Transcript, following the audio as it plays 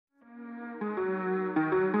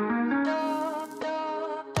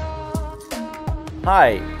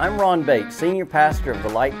Hi, I'm Ron Bates, Senior Pastor of the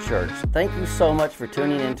Light Church. Thank you so much for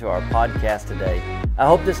tuning into our podcast today. I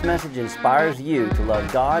hope this message inspires you to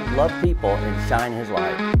love God, love people, and shine His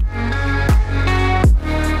light.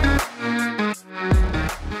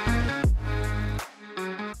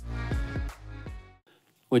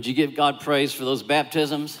 Would you give God praise for those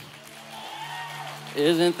baptisms?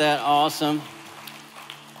 Isn't that awesome?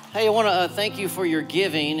 Hey, I want to thank you for your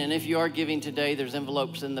giving, and if you are giving today, there's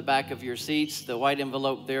envelopes in the back of your seats, the white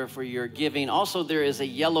envelope there for your giving. Also, there is a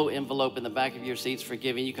yellow envelope in the back of your seats for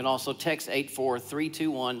giving. You can also text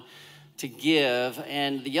 84321 to give,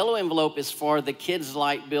 and the yellow envelope is for the Kids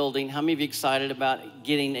Light building. How many of you excited about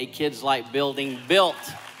getting a Kids Light building built?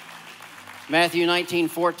 Matthew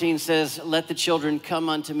 19:14 says, "Let the children come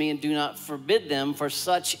unto me and do not forbid them, for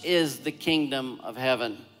such is the kingdom of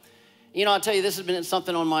heaven." You know, I'll tell you, this has been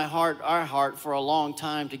something on my heart, our heart, for a long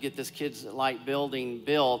time to get this Kids Light building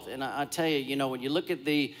built. And I tell you, you know, when you look at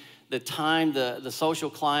the time, the social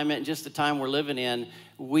climate, and just the time we're living in,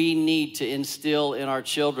 we need to instill in our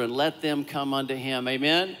children, let them come unto Him.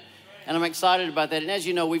 Amen? And I'm excited about that. And as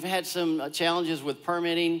you know, we've had some challenges with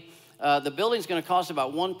permitting. The building's going to cost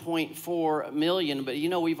about $1.4 million, but you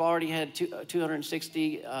know, we've already had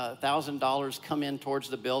 $260,000 come in towards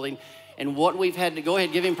the building. And what we've had to go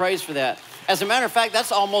ahead, give Him praise for that. As a matter of fact,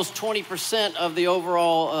 that's almost 20% of the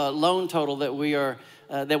overall loan total that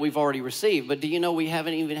we've already received. But do you know we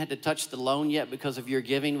haven't even had to touch the loan yet because of your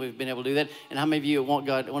giving? We've been able to do that. And how many of you want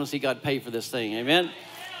to see God pay for this thing? Amen.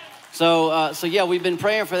 So yeah, we've been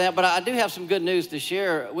praying for that. But I do have some good news to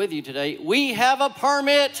share with you today. We have a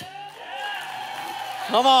permit.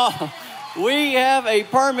 Come on. We have a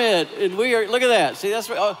permit, and we are, look at that. See, that's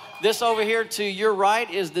this over here to your right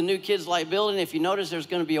is the new Kids Light building. If you notice, there's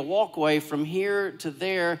going to be a walkway from here to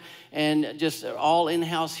there, and just all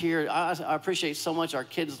in-house here. I appreciate so much our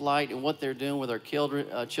Kids Light and what they're doing with our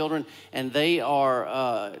children, and they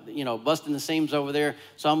are, busting the seams over there.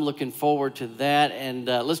 So I'm looking forward to that, and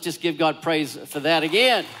let's just give God praise for that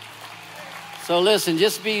again. So listen,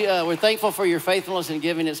 we're thankful for your faithfulness in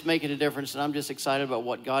giving. It's making a difference, and I'm just excited about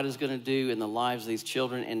what God is going to do in the lives of these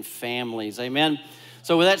children and families. Amen.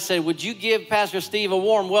 So with that said, would you give Pastor Steve a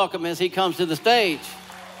warm welcome as he comes to the stage?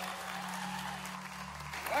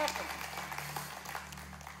 Welcome.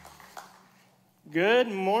 Good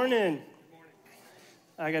morning.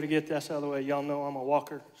 I got to get this out of the way. Y'all know I'm a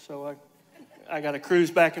walker, so I got to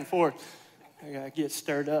cruise back and forth. I got to get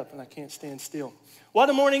stirred up, and I can't stand still. What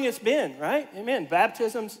a morning it's been, right? Amen.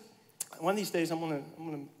 Baptisms. One of these days, I'm gonna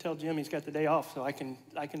tell Jim he's got the day off so I can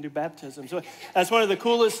do baptism. So that's one of the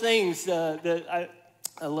coolest things that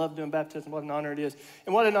I love doing baptism. What an honor it is,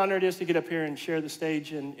 and what an honor it is to get up here and share the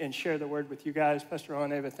stage and share the word with you guys. Pastor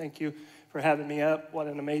Ron, Ava, thank you for having me up. What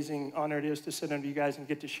an amazing honor it is to sit under you guys and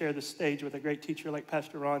get to share the stage with a great teacher like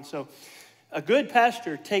Pastor Ron. So. A good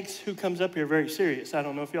pastor takes who comes up here very serious. I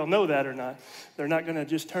don't know if y'all know that or not. They're not going to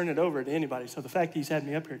just turn it over to anybody. So the fact he's had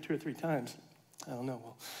me up here 2 or 3 times, I don't know.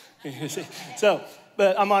 Well,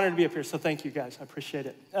 but I'm honored to be up here. So thank you guys. I appreciate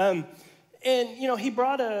it. And you know, he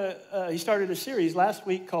started a series last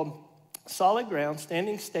week called "Solid Ground: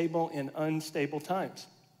 Standing Stable in Unstable Times."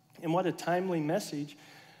 And what a timely message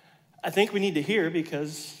I think we need to hear,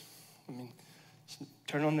 because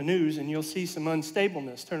turn on the news and you'll see some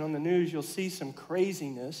unstableness. Turn on the news, you'll see some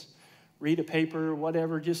craziness. Read a paper,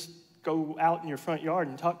 whatever. Just go out in your front yard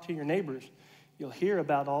and talk to your neighbors. You'll hear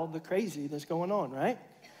about all the crazy that's going on, right?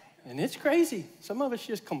 And it's crazy. Some of it's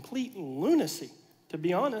just complete lunacy, to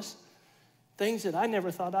be honest. Things that I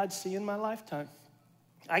never thought I'd see in my lifetime.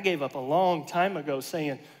 I gave up a long time ago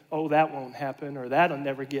saying, oh, that won't happen, or that'll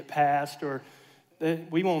never get passed, or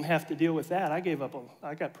we won't have to deal with that. I gave up.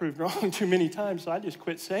 I got proved wrong too many times, so I just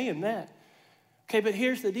quit saying that. Okay, but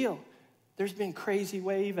here's the deal. There's been crazy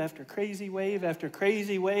wave after crazy wave after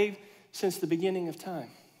crazy wave since the beginning of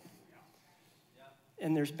time.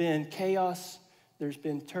 And there's been chaos. There's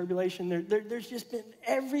been turbulation. There's just been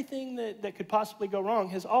everything that could possibly go wrong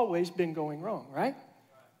has always been going wrong, right?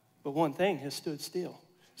 But one thing has stood still,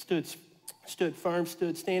 stood firm,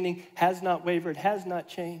 stood standing, has not wavered, has not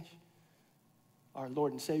changed. Our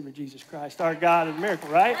Lord and Savior, Jesus Christ, our God of miracle,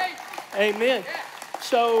 right? Amen.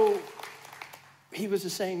 So He was the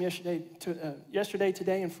same yesterday,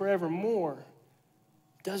 today, and forevermore.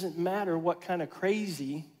 Doesn't matter what kind of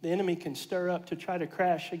crazy the enemy can stir up to try to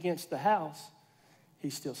crash against the house.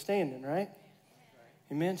 He's still standing, right?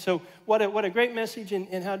 Amen. So what a great message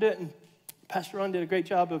and how to do it. And Pastor Ron did a great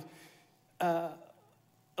job of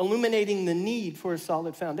illuminating the need for a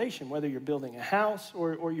solid foundation, whether you're building a house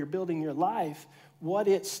or you're building your life. What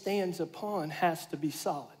it stands upon has to be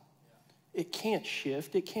solid. It can't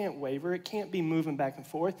shift. It can't waver. It can't be moving back and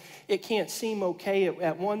forth. It can't seem okay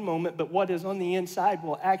at one moment, but what is on the inside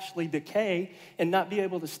will actually decay and not be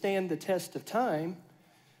able to stand the test of time.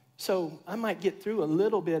 So I might get through a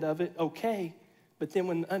little bit of it okay, but then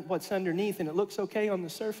when what's underneath, and it looks okay on the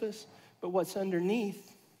surface, but what's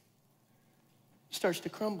underneath starts to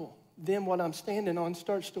crumble. Then what I'm standing on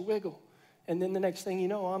starts to wiggle. And then the next thing you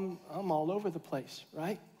know, I'm all over the place,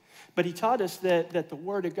 right? But he taught us that the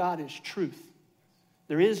Word of God is truth.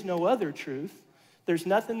 There is no other truth. There's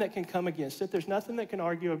nothing that can come against it. There's nothing that can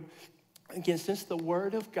argue against this. The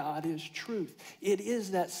Word of God is truth. It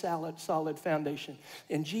is that solid foundation.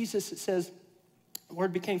 And Jesus, it says, the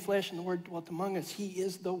Word became flesh and the Word dwelt among us. He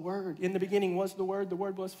is the Word. In the beginning was the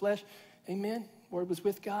Word was flesh. Amen. The Word was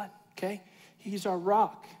with God, okay? He's our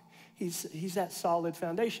rock. He's that solid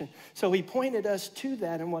foundation. So he pointed us to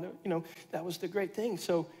that, and that was the great thing.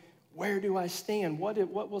 So where do I stand? What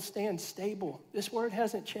will stand stable? This word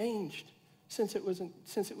hasn't changed since it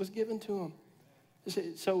was given to him.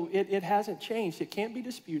 So it hasn't changed. It can't be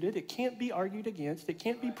disputed. It can't be argued against. It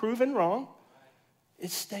can't be proven wrong.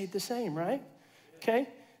 It's stayed the same, right? Okay?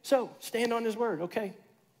 So stand on his word. Okay,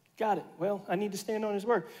 got it. Well, I need to stand on his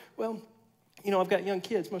word. Well, I've got young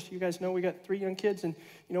kids. Most of you guys know we got 3 young kids, and,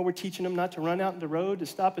 we're teaching them not to run out in the road, to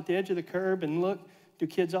stop at the edge of the curb and look. Do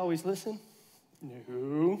kids always listen?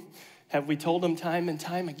 No. Have we told them time and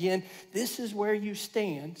time again, this is where you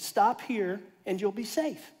stand. Stop here, and you'll be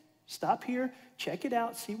safe. Stop here, check it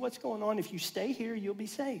out, see what's going on. If you stay here, you'll be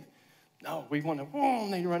safe. No, we want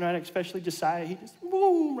to, they run right, especially Josiah. He just,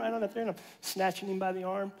 right on up there, and I'm snatching him by the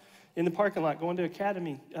arm in the parking lot, going to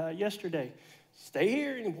Academy yesterday. Stay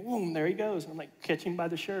here, and boom, there he goes. I'm like, catch him by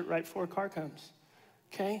the shirt right before a car comes.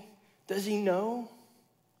 Okay? Does he know?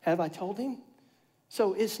 Have I told him?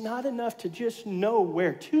 So it's not enough to just know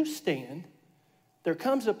where to stand. There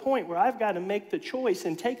comes a point where I've got to make the choice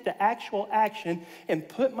and take the actual action and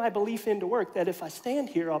put my belief into work that if I stand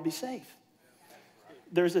here, I'll be safe.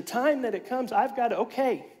 There's a time that it comes, I've got to,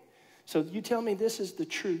 okay, so you tell me this is the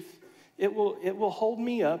truth. It will hold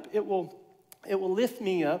me up. It will lift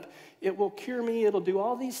me up. It will cure me. It'll do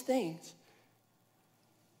all these things.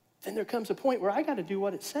 Then there comes a point where I got to do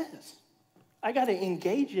what it says. I got to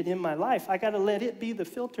engage it in my life. I got to let it be the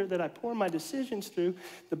filter that I pour my decisions through,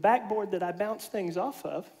 the backboard that I bounce things off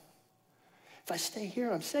of. If I stay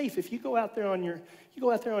here, I'm safe. If you go out there on your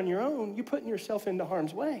own, you're putting yourself into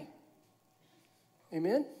harm's way.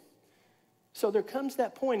 Amen? So there comes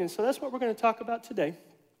that point, and so that's what we're going to talk about today.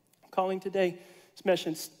 I'm calling today's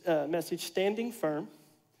message Standing Firm.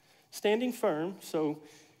 Standing firm,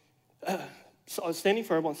 standing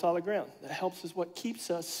firm on solid ground. That helps us what keeps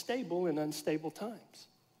us stable in unstable times.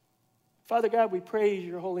 Father God, we praise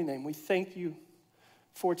your holy name. We thank you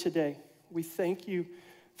for today. We thank you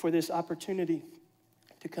for this opportunity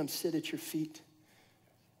to come sit at your feet.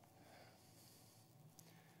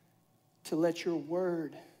 To let your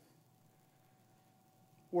word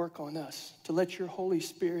work on us. To let your Holy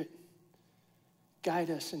Spirit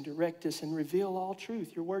guide us and direct us and reveal all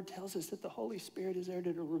truth. Your word tells us that the Holy Spirit is there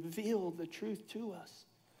to reveal the truth to us.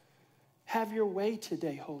 Have your way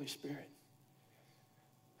today, Holy Spirit.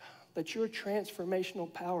 Let your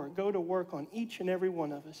transformational power go to work on each and every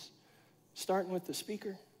one of us, starting with the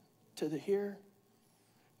speaker to the hearer.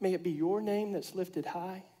 May it be your name that's lifted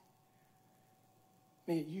high.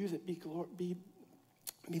 May it you that be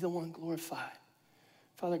the one glorified.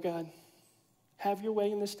 Father God, have your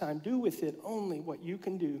way in this time. Do with it only what you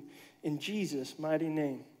can do. In Jesus' mighty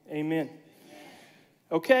name, amen.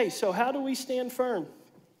 Okay, so how do we stand firm?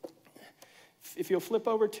 If you'll flip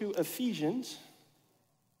over to Ephesians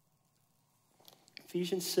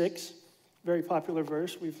 6, very popular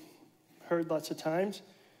verse. We've heard lots of times,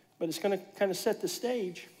 but it's going to kind of set the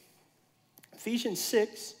stage. Ephesians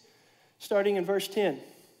 6, starting in verse 10,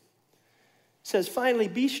 says, finally,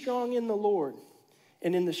 be strong in the Lord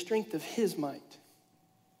and in the strength of his might.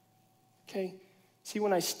 Okay? See,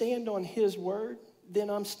 when I stand on his word, then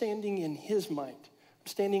I'm standing in his might. I'm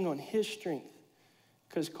standing on his strength.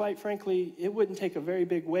 Because quite frankly, it wouldn't take a very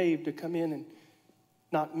big wave to come in and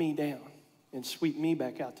knock me down and sweep me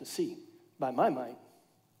back out to sea by my might.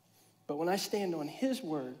 But when I stand on his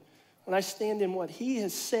word, when I stand in what he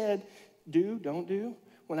has said, do, don't do,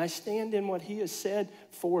 when I stand in what he has said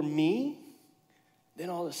for me, then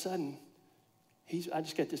all of a sudden, I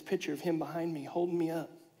just get this picture of him behind me, holding me up.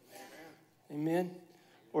 Amen?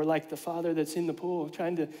 Or like the father that's in the pool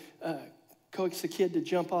trying to coax the kid to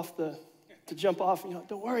jump off.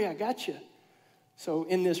 Don't worry, I got you. So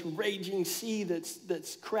in this raging sea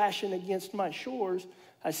that's crashing against my shores,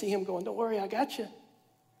 I see him going, don't worry, I got you.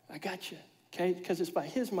 I got you. Okay? Because it's by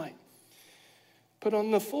his might. Put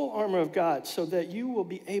on the full armor of God so that you will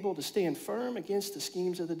be able to stand firm against the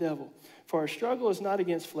schemes of the devil. For our struggle is not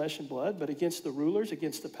against flesh and blood, but against the rulers,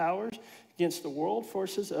 against the powers, against the world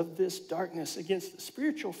forces of this darkness, against the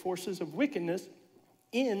spiritual forces of wickedness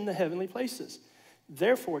in the heavenly places.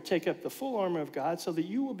 Therefore, take up the full armor of God so that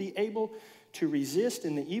you will be able to resist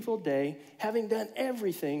in the evil day, having done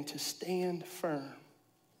everything to stand firm.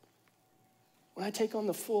 When I take on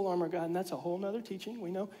the full armor of God, and that's a whole nother teaching,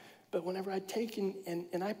 we know, but whenever I take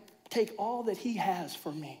and I take all that he has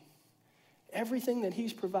for me, everything that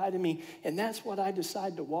he's provided me, and that's what I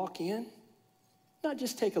decide to walk in, not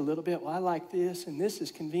just take a little bit, well, I like this, and this is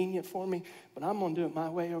convenient for me, but I'm going to do it my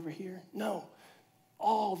way over here. No,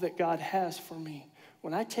 all that God has for me.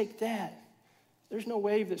 When I take that, there's no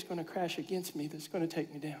wave that's going to crash against me that's going to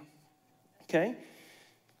take me down. Okay?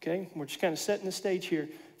 Okay, we're just kind of setting the stage here.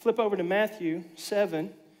 Flip over to Matthew 7.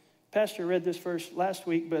 Pastor read this verse last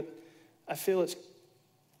week, but I feel it's,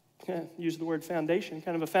 use the word foundation,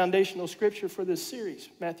 kind of a foundational scripture for this series.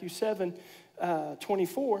 Matthew 7,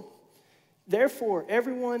 24. Therefore,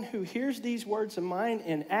 everyone who hears these words of mine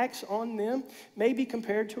and acts on them may be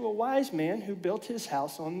compared to a wise man who built his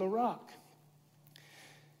house on the rock.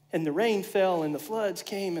 And the rain fell, and the floods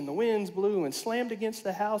came, and the winds blew and slammed against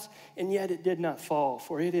the house, and yet it did not fall,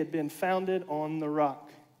 for it had been founded on the rock.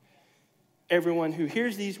 Everyone who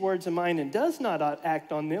hears these words of mine and does not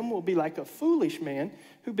act on them will be like a foolish man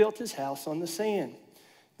who built his house on the sand.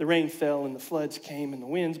 The rain fell, and the floods came, and the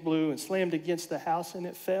winds blew and slammed against the house, and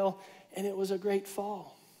it fell, and it was a great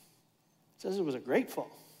fall. It says it was a great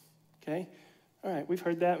fall. Okay? All right, we've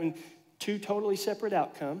heard that in two totally separate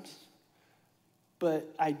outcomes,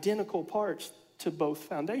 but identical parts to both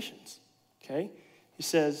foundations. Okay? He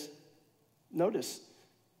says, notice,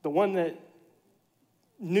 the one that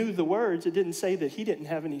knew the words, it didn't say that he didn't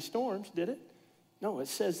have any storms, did it? No, it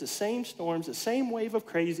says the same storms, the same wave of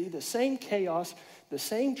crazy, the same chaos, the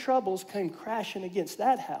same troubles came crashing against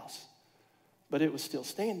that house, but it was still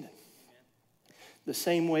standing. The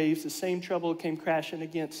same waves, the same trouble came crashing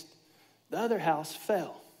against the other house,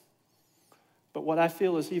 fell. But what I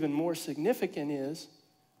feel is even more significant is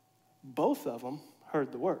both of them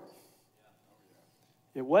heard the word.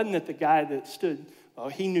 It wasn't that the guy that stood, oh,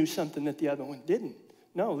 he knew something that the other one didn't.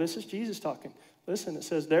 No, this is Jesus talking. Listen, it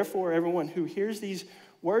says, therefore, everyone who hears these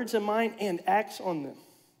words of mine and acts on them.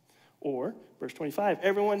 Or, verse 25,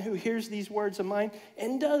 everyone who hears these words of mine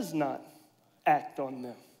and does not act on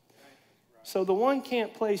them. So the one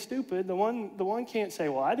can't play stupid. The one can't say,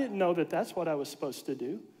 well, I didn't know that that's what I was supposed to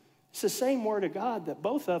do. It's the same word of God that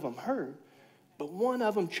both of them heard. But one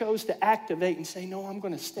of them chose to activate and say, no, I'm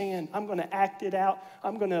going to stand. I'm going to act it out.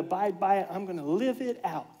 I'm going to abide by it. I'm going to live it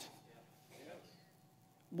out.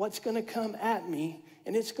 What's going to come at me,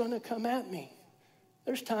 and it's going to come at me.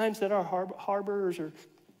 There's times that our harbors are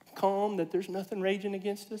calm, that there's nothing raging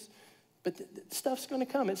against us, but the stuff's going to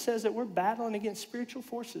come. It says that we're battling against spiritual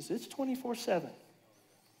forces. It's 24/7.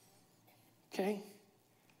 Okay?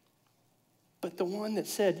 But the one that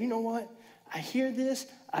said, you know what? I hear this.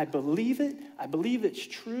 I believe it. I believe it's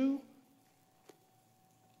true.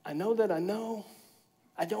 I know that I know.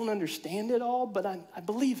 I don't understand it all, but I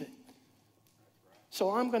believe it.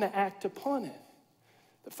 So I'm going to act upon it.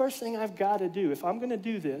 The first thing I've got to do, if I'm going to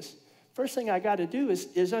do this, first thing I got to do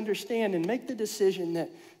is understand and make the decision that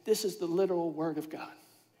this is the literal word of God.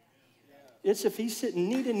 It's if he's sitting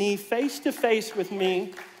knee to knee, face to face with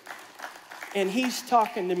me, and he's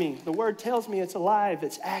talking to me. The word tells me it's alive,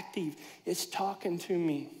 it's active, it's talking to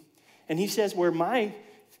me. And he says where my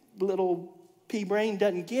little pea brain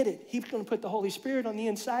doesn't get it, he's going to put the Holy Spirit on the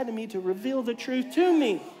inside of me to reveal the truth to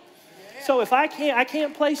me. So if I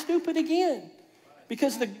can't play stupid again,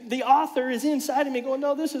 because the author is inside of me going,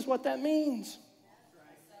 no, this is what that means.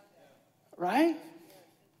 Right?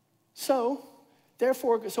 So,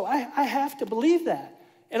 therefore, I have to believe that.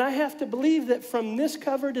 And I have to believe that from this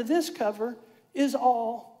cover to this cover is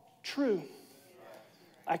all true.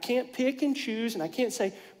 I can't pick and choose, and I can't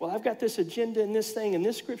say, well, I've got this agenda and this thing, and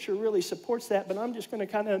this scripture really supports that, but I'm just going to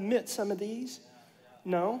kind of omit some of these.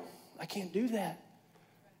 No, I can't do that.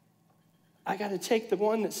 I got to take the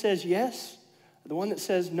one that says yes, the one that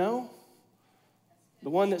says no, the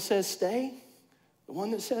one that says stay, the one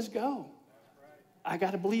that says go. I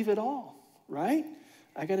got to believe it all, right?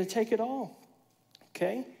 I got to take it all,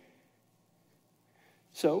 okay?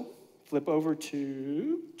 So, flip over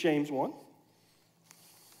to James 1.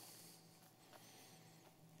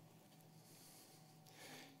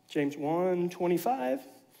 James 1:25.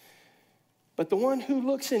 But the one who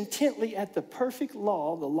looks intently at the perfect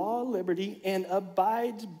law, the law of liberty, and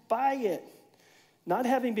abides by it, not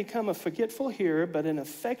having become a forgetful hearer, but an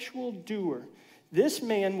effectual doer, this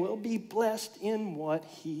man will be blessed in what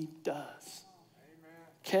he does.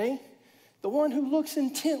 Okay? The one who looks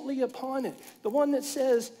intently upon it. The one that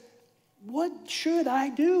says, what should I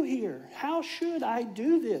do here? How should I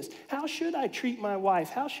do this? How should I treat my wife?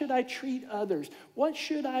 How should I treat others? What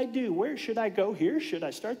should I do? Where should I go here? Should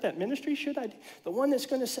I start that ministry? The one that's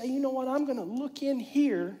going to say, you know what, I'm going to look in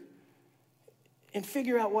here and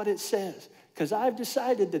figure out what it says. Because I've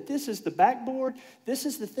decided that this is the backboard. This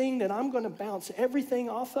is the thing that I'm going to bounce everything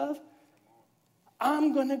off of.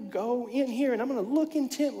 I'm going to go in here and I'm going to look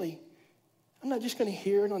intently. I'm not just going to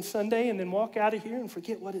hear it on Sunday and then walk out of here and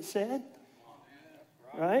forget what it said.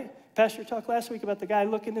 Right? Pastor talked last week about the guy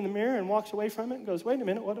looking in the mirror and walks away from it and goes, wait a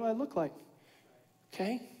minute, what do I look like?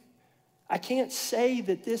 Okay? I can't say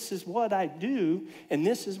that this is what I do and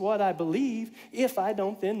this is what I believe if I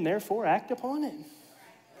don't then therefore act upon it.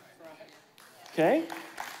 Okay?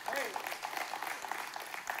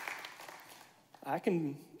 I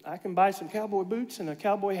can buy some cowboy boots and a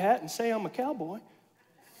cowboy hat and say I'm a cowboy.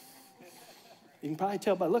 You can probably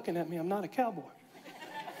tell by looking at me I'm not a cowboy.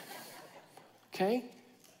 Okay?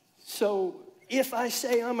 So if I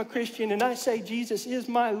say I'm a Christian and I say Jesus is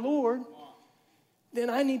my Lord, then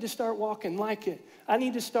I need to start walking like it. I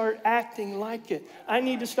need to start acting like it. I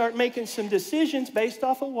need to start making some decisions based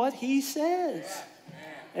off of what he says.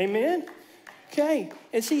 Amen? Okay.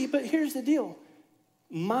 And see, but here's the deal.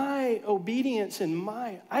 My obedience and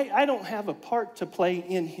I don't have a part to play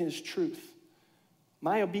in his truth.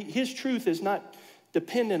 His truth is not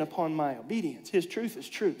dependent upon my obedience. His truth is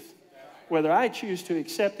truth. Whether I choose to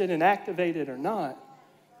accept it and activate it or not,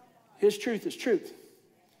 his truth is truth.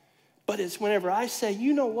 But it's whenever I say,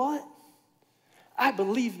 you know what? I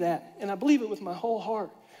believe that, and I believe it with my whole heart.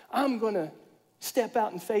 I'm going to step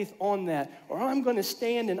out in faith on that, or I'm going to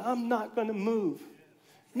stand and I'm not going to move.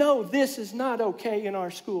 No, this is not okay in our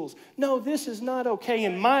schools. No, this is not okay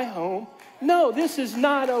in my home. No, this is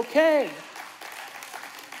not okay.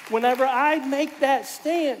 Whenever I make that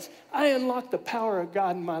stance, I unlock the power of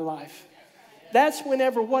God in my life. That's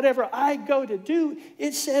whenever whatever I go to do,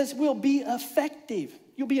 it says will be effective.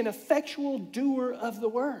 You'll be an effectual doer of the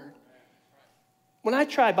word. When I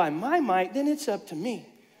try by my might, then it's up to me.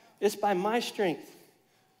 It's by my strength.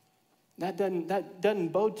 That doesn't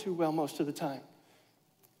bode too well most of the time.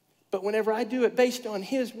 But whenever I do it based on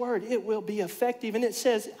his word, it will be effective. And it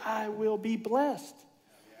says, I will be blessed.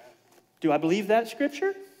 Do I believe that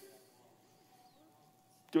scripture?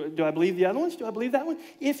 Do I believe the other ones? Do I believe that one?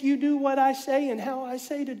 If you do what I say and how I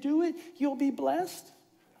say to do it, you'll be blessed.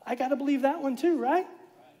 I got to believe that one too, right?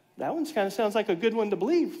 That one kind of sounds like a good one to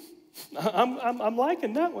believe. I'm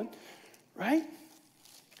liking that one, right?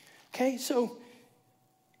 Okay, so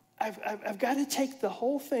I've got to take the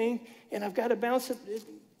whole thing and I've got to bounce it.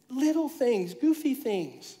 Little things, goofy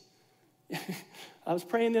things. I was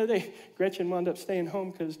praying the other day. Gretchen wound up staying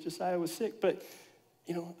home because Josiah was sick. But,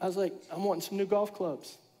 I was like, I'm wanting some new golf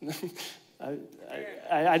clubs.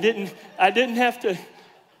 I didn't have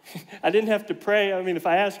to pray. I mean, if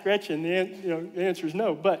I asked Gretchen, the answer is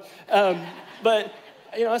no. But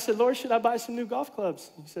I said, Lord, should I buy some new golf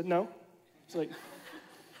clubs? He said, no. It's like,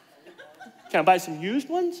 can I buy some used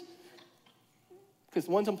ones? Because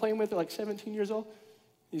the ones I'm playing with are like 17 years old.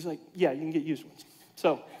 He's like, yeah, you can get used ones.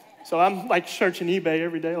 So I'm like searching eBay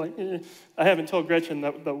every day. Like, I haven't told Gretchen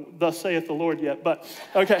the thus saith the Lord yet, but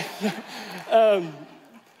okay.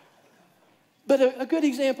 But a good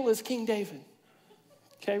example is King David.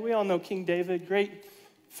 Okay, we all know King David, great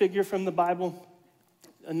figure from the Bible,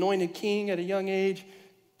 anointed king at a young age,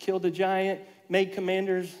 killed a giant, made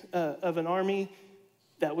commanders of an army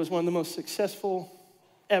that was one of the most successful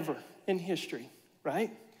ever in history,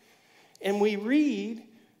 right? And we read,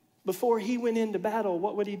 before he went into battle,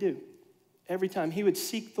 what would he do? Every time he would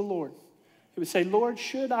seek the Lord. He would say, Lord,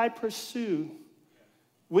 should I pursue?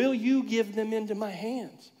 Will you give them into my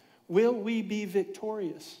hands? Will we be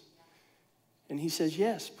victorious? And he says,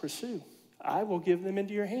 yes, pursue. I will give them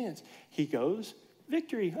into your hands. He goes,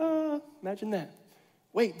 victory. Imagine that.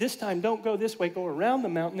 Wait, this time don't go this way. Go around the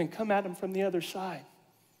mountain and come at them from the other side.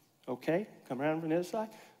 Okay, come around from the other side.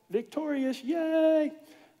 Victorious, yay.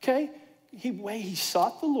 Okay. He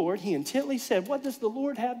sought the Lord. He intently said, what does the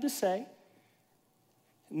Lord have to say?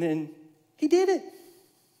 And then he did it.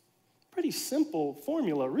 Pretty simple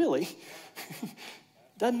formula, really.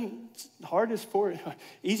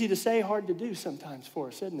 Easy to say, hard to do sometimes for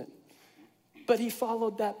us, isn't it? But he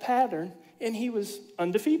followed that pattern, and he was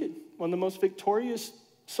undefeated. One of the most victorious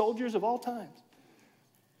soldiers of all times.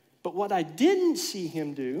 But what I didn't see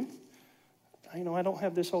him do, I don't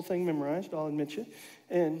have this whole thing memorized, I'll admit you.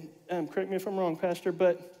 And correct me if I'm wrong, Pastor,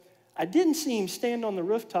 but I didn't see him stand on the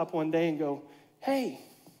rooftop one day and go, hey,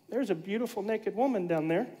 there's a beautiful naked woman down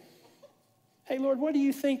there. Hey, Lord, what do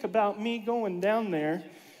you think about me going down there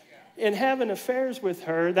and having affairs with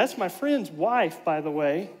her? That's my friend's wife, by the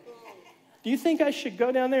way. Do you think I should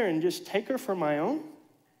go down there and just take her for my own?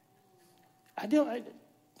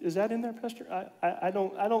 Is that in there, Pastor? I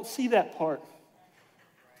don't see that part.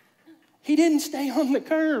 He didn't stay on the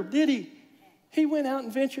curb, did he? He went out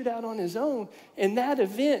and ventured out on his own. And that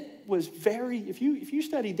event was if you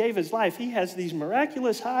study David's life, he has these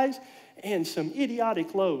miraculous highs and some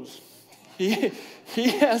idiotic lows. He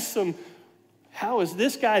has some, how is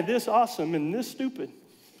this guy this awesome and this stupid?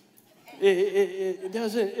 It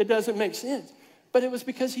doesn't make sense. But it was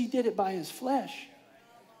because he did it by his flesh.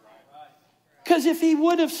 Because if he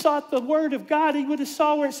would have sought the word of God, he would have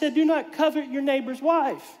saw where it said, do not covet your neighbor's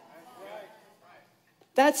wife.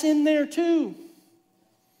 That's in there too.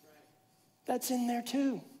 That's in there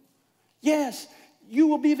too. Yes, you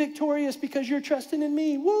will be victorious because you're trusting in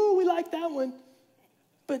me. Woo, we like that one.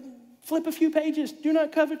 But flip a few pages. Do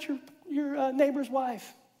not covet your neighbor's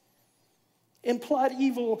wife. And plot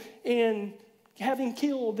evil and have him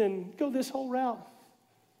killed and go this whole route.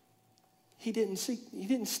 He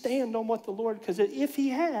didn't stand on what the Lord, because if he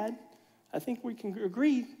had, I think we can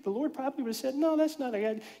agree, the Lord probably would have said, no, that's not a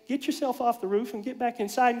guy. Get yourself off the roof and get back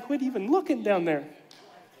inside and quit even looking down there.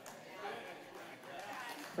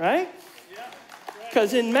 Right?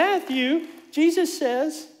 Because in Matthew, Jesus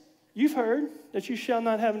says, you've heard that you shall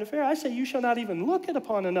not have an affair. I say you shall not even look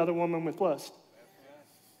upon another woman with lust.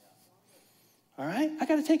 All right? I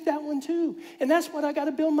got to take that one too. And that's what I got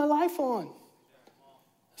to build my life on.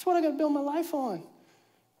 That's what I got to build my life on.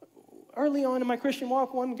 Early on in my Christian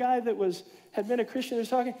walk, one guy that had been a Christian was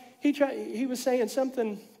talking. He was saying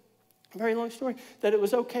something, very long story, that it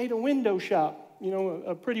was okay to window shop. You know,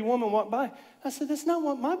 a pretty woman walked by. I said, that's not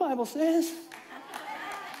what my Bible says.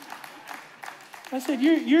 I said,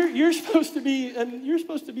 you're supposed to be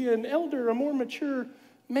an elder, a more mature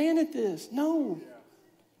man at this. No.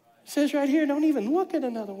 It says right here, don't even look at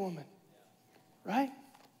another woman. Right?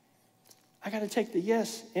 I got to take the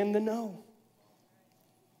yes and the no.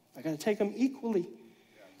 I got to take them equally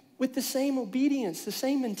with the same obedience, the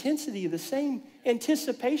same intensity, the same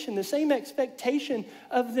anticipation, the same expectation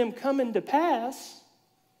of them coming to pass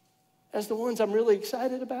as the ones I'm really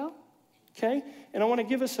excited about. Okay? And I want to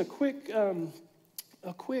give us a quick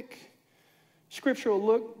scriptural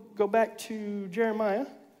look. Go back to Jeremiah.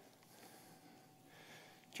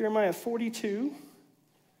 Jeremiah 42.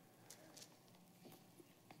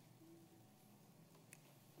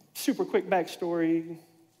 Super quick backstory.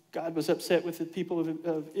 God was upset with the people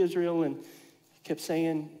of Israel and kept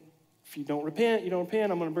saying, if you don't repent, I'm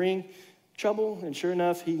going to bring trouble. And sure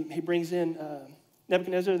enough, he brings in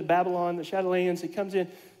Nebuchadnezzar, the Babylon, the Chaldeans. He comes in,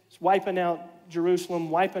 wiping out Jerusalem,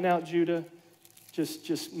 wiping out Judah,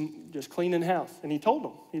 just cleaning house. And he told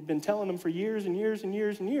them, he'd been telling them for years and years and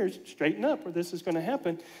years and years, straighten up or this is going to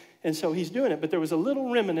happen. And so he's doing it. But there was a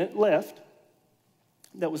little remnant left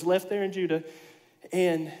that was left there in Judah.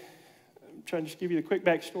 And I'm trying to just give you the quick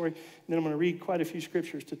backstory, and then I'm going to read quite a few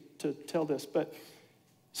scriptures to tell this. But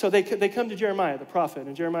so they come to Jeremiah, the prophet,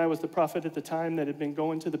 and Jeremiah was the prophet at the time that had been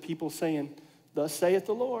going to the people saying, thus saith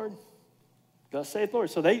the Lord, thus saith the Lord.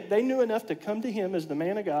 So they knew enough to come to him as the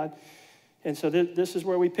man of God. And so this is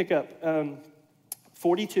where we pick up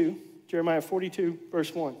 42, Jeremiah 42,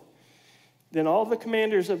 verse 1. Then all the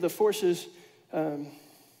commanders of the forces, I'm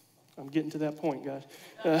getting to that point, guys.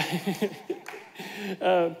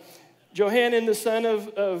 Johanan, the son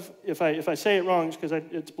of if I say it wrong, it's because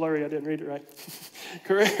it's blurry, I didn't read it right.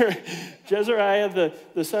 Jezariah,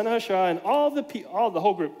 the son of Hashah, and all the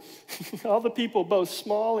whole group, all the people, both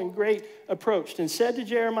small and great, approached and said to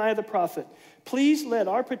Jeremiah the prophet, please let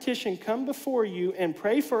our petition come before you and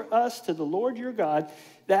pray for us to the Lord your God,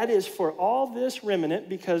 that is for all this remnant,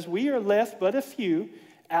 because we are left but a few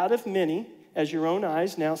out of many, as your own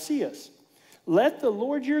eyes now see us. Let the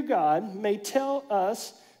Lord your God may tell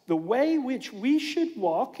us the way which we should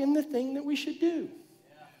walk and the thing that we should do.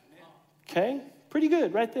 Okay? Pretty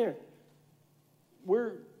good right there.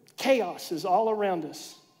 Chaos is all around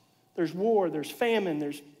us. There's war, there's famine,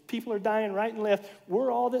 there's people are dying right and left.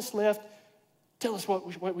 We're all that's left. Tell us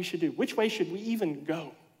what we should do. Which way should we even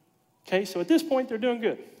go? Okay, so at this point, they're doing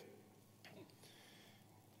good.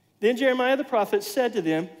 Then Jeremiah the prophet said to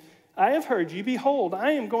them, I have heard you. Behold,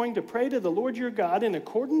 I am going to pray to the Lord your God in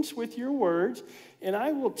accordance with your words, and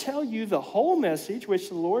I will tell you the whole message which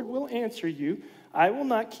the Lord will answer you. I will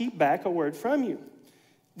not keep back a word from you.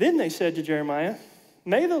 Then they said to Jeremiah,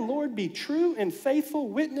 may the Lord be true and faithful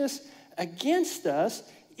witness against us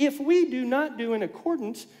if we do not do in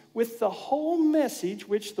accordance with the whole message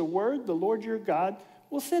which the word, the Lord your God,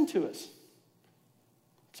 will send to us.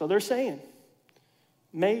 So they're saying,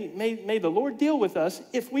 may the Lord deal with us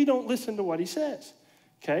if we don't listen to what he says.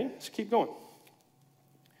 Okay, let's keep going.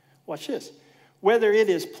 Watch this. Whether it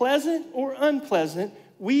is pleasant or unpleasant,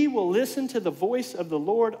 we will listen to the voice of the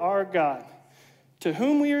Lord our God, to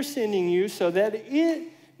whom we are sending you, so that it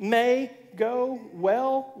may go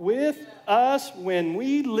well with us when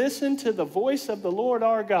we listen to the voice of the Lord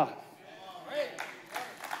our God.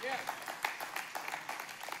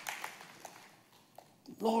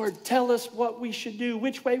 Lord, tell us what we should do,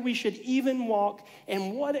 which way we should even walk,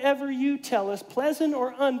 and whatever you tell us, pleasant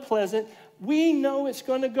or unpleasant, we know it's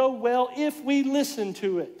going to go well if we listen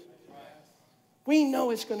to it. We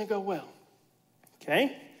know it's going to go well.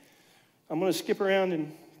 Okay? I'm going to skip around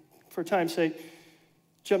and, for time's sake,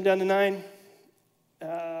 jump down to 9.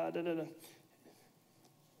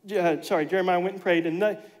 Jeremiah went and prayed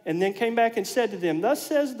and then came back and said to them, thus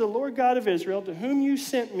says the Lord God of Israel, to whom you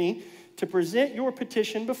sent me to present your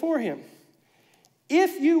petition before him.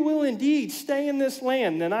 If you will indeed stay in this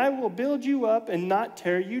land, then I will build you up and not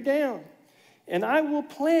tear you down. And I will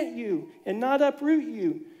plant you and not uproot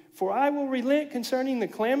you, for I will relent concerning the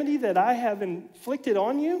calamity that I have inflicted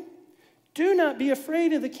on you. Do not be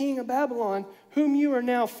afraid of the king of Babylon, whom you are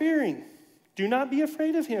now fearing. Do not be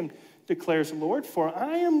afraid of him, declares the Lord, for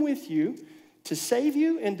I am with you to save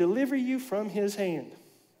you and deliver you from his hand.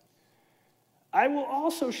 I will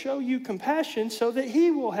also show you compassion so that he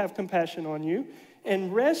will have compassion on you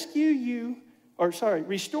and restore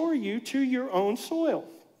you to your own soil.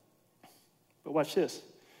 But watch this.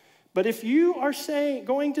 But if you are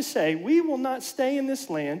going to say, we will not stay in this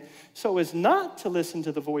land, so as not to listen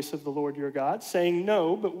to the voice of the Lord your God, saying,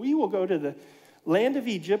 no, but we will go to the land of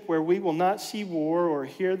Egypt where we will not see war or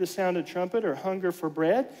hear the sound of trumpet or hunger for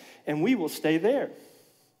bread, and we will stay there.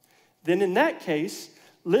 Then in that case,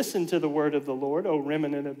 listen to the word of the Lord, O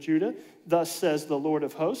remnant of Judah. Thus says the Lord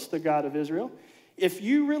of hosts, the God of Israel. If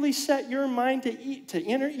you really set your mind to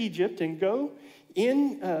enter Egypt and go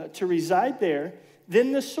in to reside there,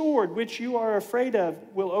 then the sword which you are afraid of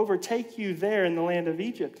will overtake you there in the land of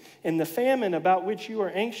Egypt. And the famine about which you are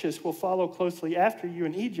anxious will follow closely after you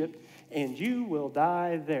in Egypt, and you will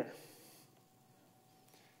die there.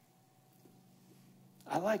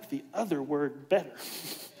 I like the other word better.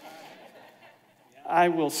 I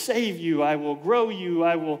will save you, I will grow you,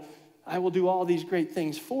 I will do all these great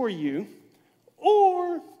things for you,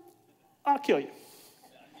 or I'll kill you.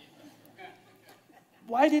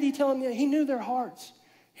 Why did he tell them that? He knew their hearts.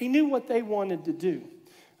 He knew what they wanted to do,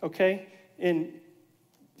 okay? And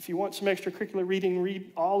if you want some extracurricular reading,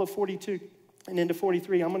 read all of 42 and into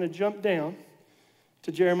 43. I'm going to jump down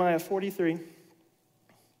to Jeremiah 43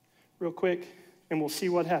 real quick, and we'll see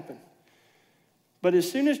what happened. But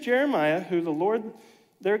as soon as Jeremiah, who the Lord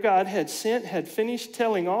their God had sent, had finished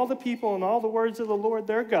telling all the people and all the words of the Lord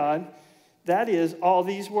their God, that is, all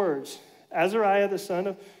these words, Azariah the son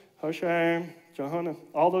of Hosham, Johanna,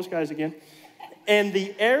 all those guys again. And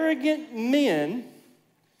the arrogant men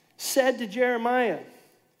said to Jeremiah,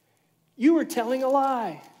 you are telling a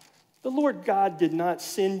lie. The Lord God did not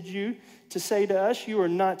send you to say to us, you are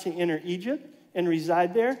not to enter Egypt and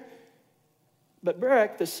reside there. But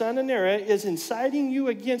Barak, the son of Neriah, is inciting you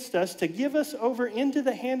against us to give us over into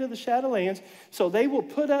the hand of the Shadowlands, so they will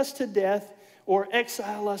put us to death or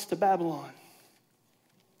exile us to Babylon.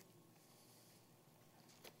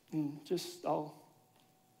 And I'll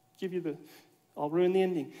ruin the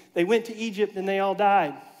ending. They went to Egypt and they all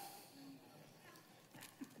died.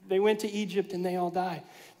 They went to Egypt and they all died.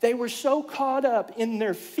 They were so caught up in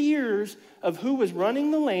their fears of who was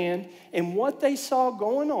running the land and what they saw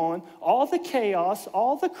going on, all the chaos,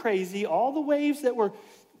 all the crazy, all the waves that were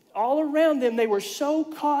all around them. They were so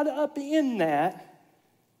caught up in that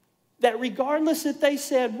regardless that they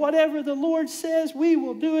said, whatever the Lord says, we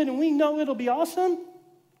will do it and we know it'll be awesome.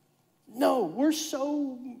 No,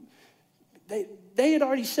 they had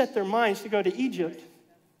already set their minds to go to Egypt.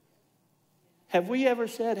 Have we ever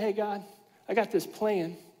said, hey, God, I got this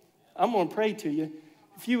plan. I'm going to pray to you.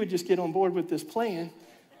 If you would just get on board with this plan,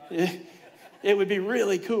 it would be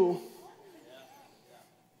really cool.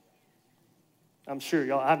 I'm sure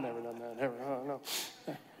y'all, I've never done that ever. I don't know.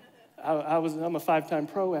 I'm a 5-time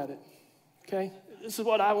pro at it. Okay? This is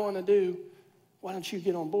what I want to do. Why don't you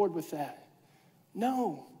get on board with that?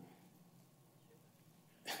 No.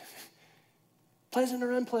 Pleasant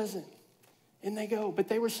or unpleasant. And they go, but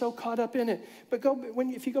they were so caught up in it. But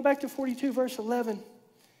if you go back to 42, verse 11,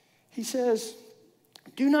 he says,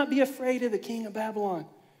 do not be afraid of the king of Babylon.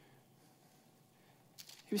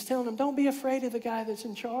 He was telling them, don't be afraid of the guy that's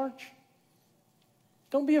in charge.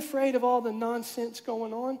 Don't be afraid of all the nonsense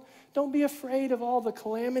going on. Don't be afraid of all the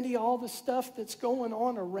calamity, all the stuff that's going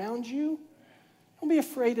on around you. Don't be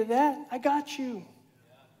afraid of that. I got you.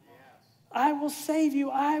 I will save you.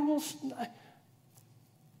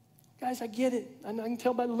 Guys, I get it. I can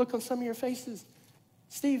tell by the look on some of your faces.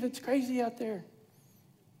 Steve, it's crazy out there.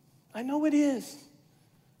 I know it is.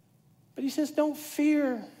 But he says, don't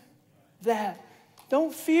fear that.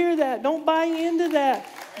 Don't fear that. Don't buy into that.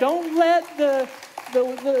 Don't let the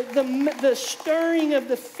stirring of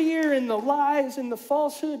the fear and the lies and the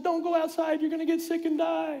falsehood. Don't go outside. You're going to get sick and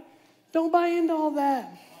die. Don't buy into all that.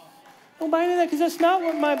 Don't buy into that because that's not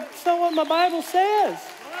what my Bible says.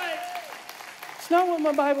 It's not what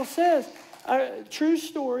my Bible says. True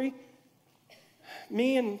story.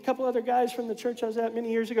 Me and a couple other guys from the church I was at many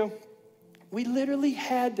years ago, we literally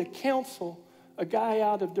had to counsel a guy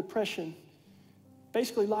out of depression.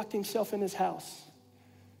 Basically locked himself in his house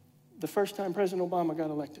the first time President Obama got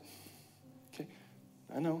elected. Okay,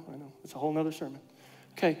 I know. It's a whole nother sermon.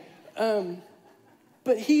 Okay,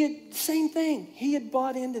 but same thing. He had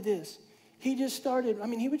bought into this. He just started,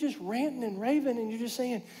 he was just ranting and raving, and you're just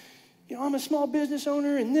saying, I'm a small business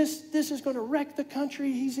owner, and this is going to wreck the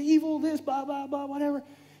country. He's evil, this, blah, blah, blah, whatever.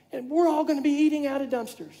 And we're all going to be eating out of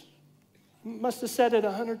dumpsters. Must have said it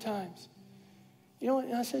 100 times.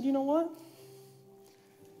 And I said, you know what?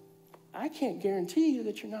 I can't guarantee you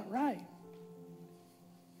that you're not right.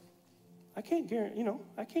 I can't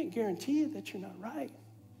guarantee you that you're not right.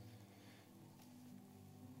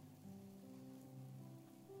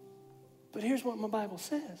 But here's what my Bible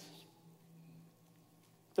says.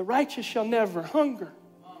 The righteous shall never hunger.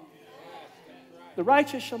 The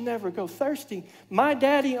righteous shall never go thirsty. My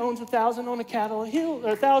daddy owns 1,000 on a cattle hill, or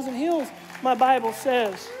 1,000 hills, my Bible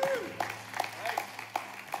says.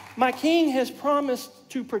 My king has promised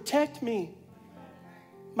to protect me.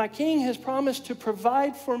 My king has promised to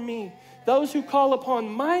provide for me. Those who call upon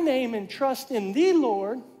my name and trust in thee,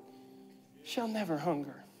 Lord, shall never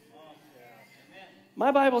hunger.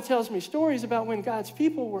 My Bible tells me stories about when God's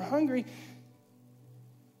people were hungry.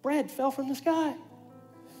 Bread fell from the sky.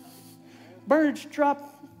 Birds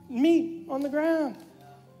dropped meat on the ground.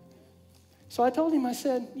 So I told him, I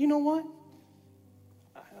said, you know what?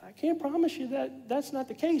 I can't promise you that that's not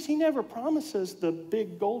the case. He never promises the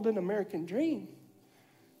big golden American dream.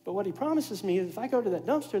 But what he promises me is if I go to that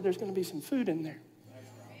dumpster, there's going to be some food in there.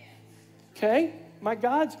 Okay? My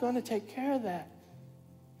God's going to take care of that.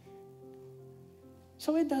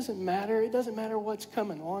 So it doesn't matter. It doesn't matter what's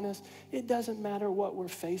coming on us. It doesn't matter what we're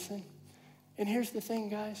facing. And here's the thing,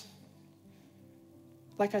 guys.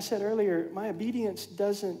 Like I said earlier, my obedience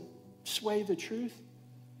doesn't sway the truth.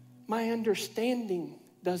 My understanding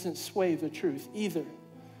doesn't sway the truth either.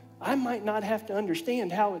 I might not have to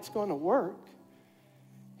understand how it's going to work.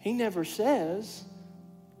 He never says,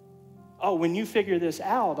 oh, when you figure this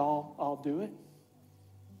out, I'll do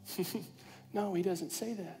it. No, he doesn't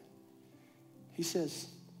say that. He says,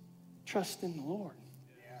 trust in the Lord.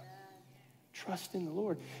 Yeah. Trust in the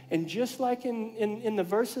Lord. And just like in the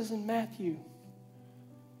verses in Matthew,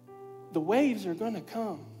 the waves are going to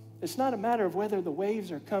come. It's not a matter of whether the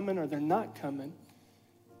waves are coming or they're not coming.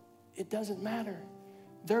 It doesn't matter.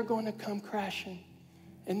 They're going to come crashing.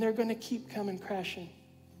 And they're going to keep coming crashing.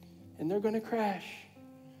 And they're going to crash.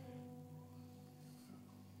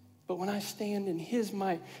 But when I stand in his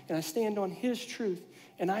might and I stand on his truth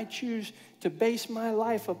and I choose to base my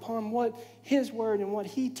life upon what his word and what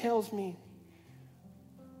he tells me,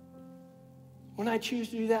 when I choose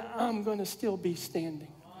to do that, I'm going to still be standing.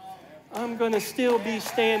 I'm going to still be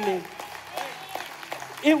standing.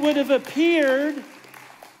 It would have appeared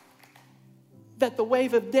that the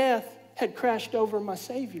wave of death had crashed over my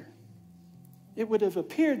Savior. It would have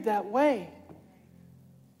appeared that way.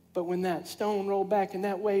 But when that stone rolled back and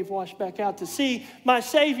that wave washed back out to sea, my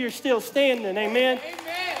Savior's still standing. Amen?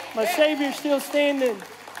 Amen. My Savior's still standing.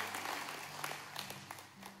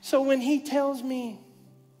 So when he tells me,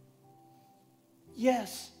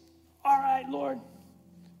 yes, all right, Lord.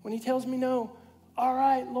 When he tells me no, all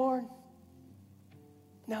right, Lord.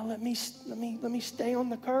 Now let me stay on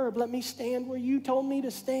the curb. Let me stand where you told me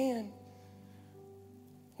to stand.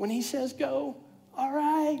 When he says go, all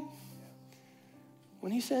right.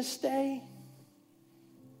 When he says stay,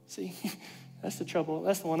 see, that's the trouble.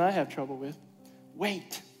 That's the one I have trouble with.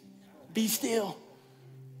 Wait. Be still.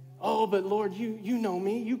 Oh, but Lord, you know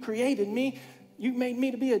me. You created me. You made me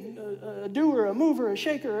to be a doer, a mover, a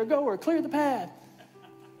shaker, a goer. Clear the path.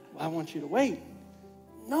 Well, I want you to wait.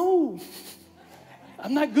 No.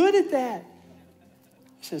 I'm not good at that.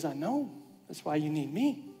 He says, I know. That's why you need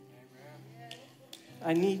me.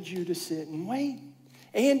 I need you to sit and wait.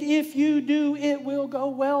 And if you do, it will go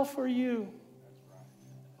well for you.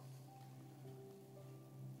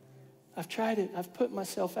 I've tried it. I've put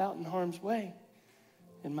myself out in harm's way,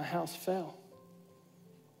 and my house fell.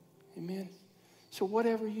 Amen. So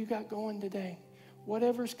whatever you got going today,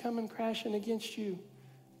 whatever's coming crashing against you,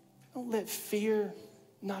 don't let fear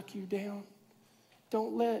knock you down.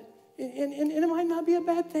 Don't let, and it might not be a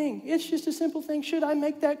bad thing. It's just a simple thing. Should I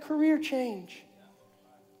make that career change?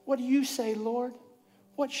 What do you say, Lord?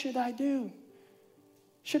 What should I do?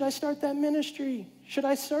 Should I start that ministry? Should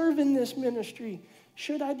I serve in this ministry?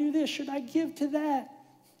 Should I do this? Should I give to that?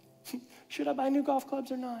 Should I buy new golf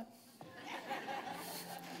clubs or not?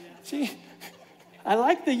 See, I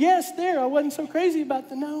like the yes there. I wasn't so crazy about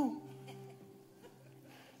the no.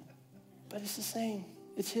 But it's the same.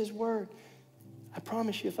 It's his word. I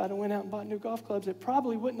promise you, if I'd have went out and bought new golf clubs, it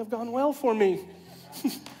probably wouldn't have gone well for me.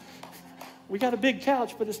 We got a big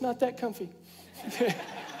couch, but it's not that comfy.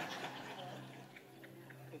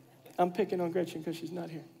 I'm picking on Gretchen because she's not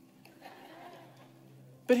here.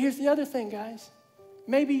 But here's the other thing, guys.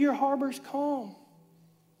 Maybe your harbor's calm.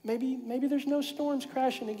 Maybe there's no storms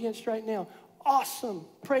crashing against right now. Awesome.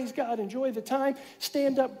 Praise God. Enjoy the time.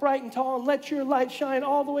 Stand up bright and tall and let your light shine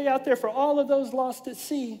all the way out there for all of those lost at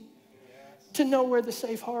sea to know where the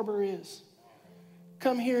safe harbor is.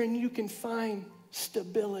 Come here and you can find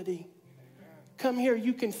stability. Come here,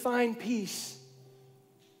 you can find peace.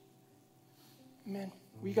 Amen.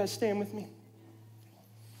 Will you guys stand with me?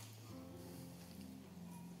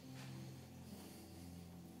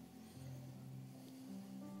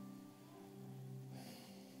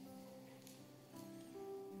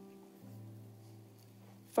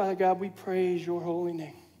 Father God, we praise your holy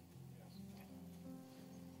name.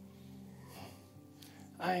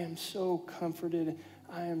 I am so comforted.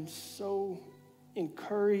 I am so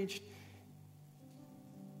encouraged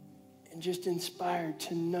and just inspired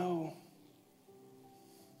to know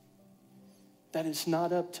that it's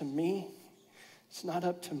not up to me. It's not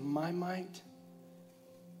up to my might.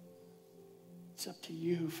 It's up to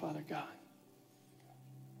you, Father God.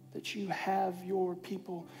 That you have your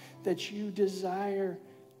people, that you desire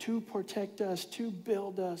to protect us, to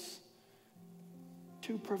build us,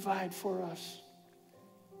 to provide for us.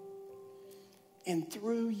 And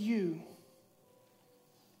through you,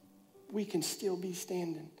 we can still be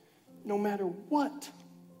standing, no matter what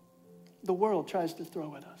the world tries to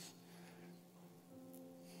throw at us.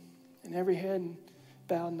 And every head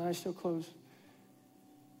bowed and eyes still closed.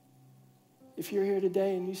 If you're here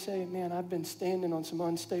today and you say, man, I've been standing on some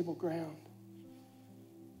unstable ground.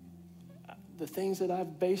 The things that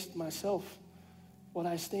I've based myself, what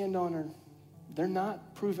I stand on, they're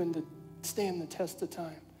not proven to stand the test of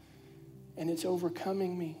time. And it's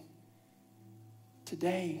overcoming me.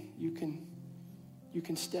 Today, you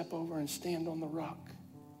can step over and stand on the rock.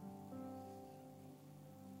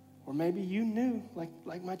 Or maybe you knew,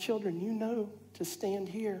 like my children, you know to stand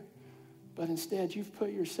here, but instead you've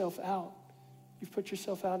put yourself out. You've put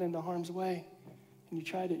yourself out into harm's way, and you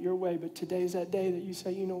tried it your way, but today's that day that you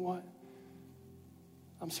say, you know what?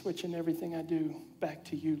 I'm switching everything I do back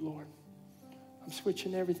to you, Lord. I'm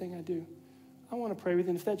switching everything I do. I want to pray with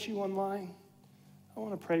you. And if that's you online, I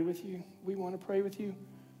want to pray with you. We want to pray with you.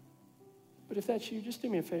 But if that's you, just do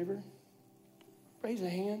me a favor. Raise a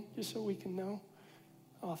hand just so we can know.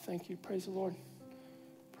 Oh, thank you. Praise the Lord.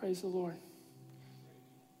 Praise the Lord.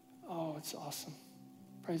 Oh, it's awesome.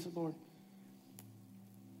 Praise the Lord.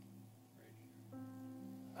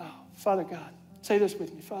 Oh, Father God. Say this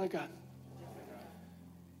with me. Father God.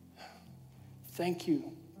 Thank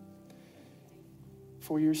you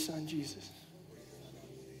for your son, Jesus,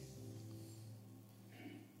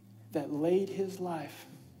 that laid his life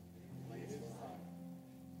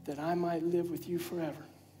that I might live with you forever.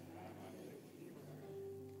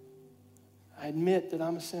 I admit that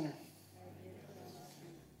I'm a sinner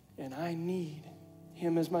and I need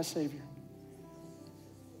him as my Savior.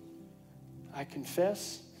 I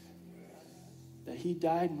confess that he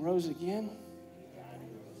died and rose again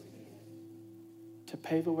to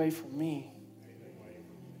pave a way for me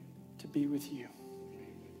to be with you.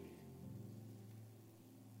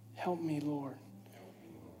 Help me, Lord,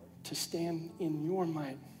 to stand in your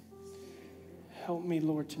might. Help me,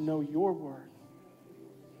 Lord, to know your word.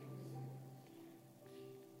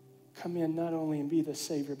 Come in not only and be the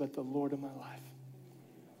Savior, but the Lord of my life.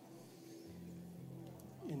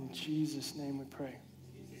 In Jesus' name we pray.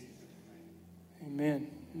 Amen.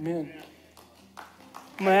 Amen.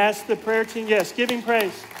 I'm going to ask the prayer team, yes, give him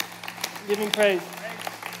praise. Give him praise.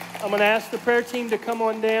 I'm going to ask the prayer team to come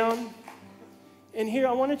on down. And here,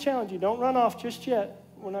 I want to challenge you. Don't run off just yet.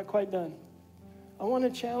 We're not quite done. I want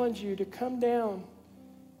to challenge you to come down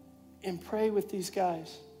and pray with these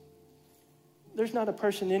guys. There's not a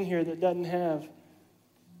person in here that doesn't have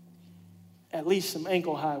at least some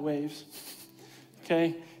ankle-high waves,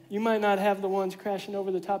 okay? You might not have the ones crashing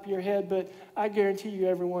over the top of your head, but I guarantee you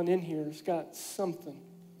everyone in here has got something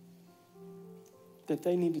that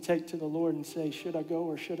they need to take to the Lord and say, should I go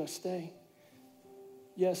or should I stay?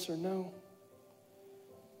 Yes or no?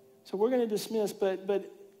 So we're going to dismiss, but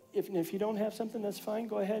if you don't have something, that's fine.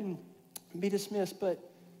 Go ahead and be dismissed, but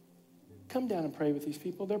come down and pray with these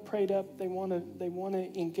people. They're prayed up. They want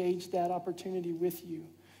to engage that opportunity with you.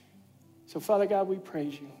 So, Father God, we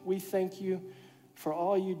praise you. We thank you for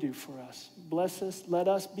all you do for us. Bless us. Let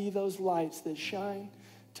us be those lights that shine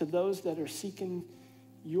to those that are seeking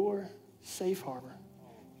your safe harbor.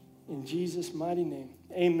 In Jesus' mighty name,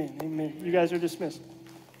 amen. Amen. You guys are dismissed.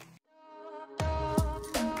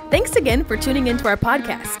 Thanks again for tuning into our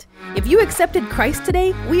podcast. If you accepted Christ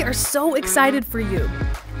today, we are so excited for you.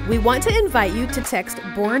 We want to invite you to text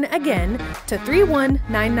Born Again to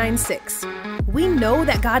 31996. We know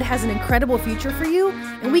that God has an incredible future for you,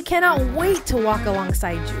 and we cannot wait to walk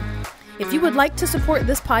alongside you. If you would like to support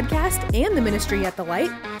this podcast and the ministry at The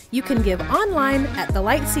Light, you can give online at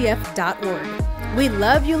thelightcf.org. We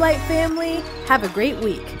love you, Light family. Have a great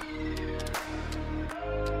week.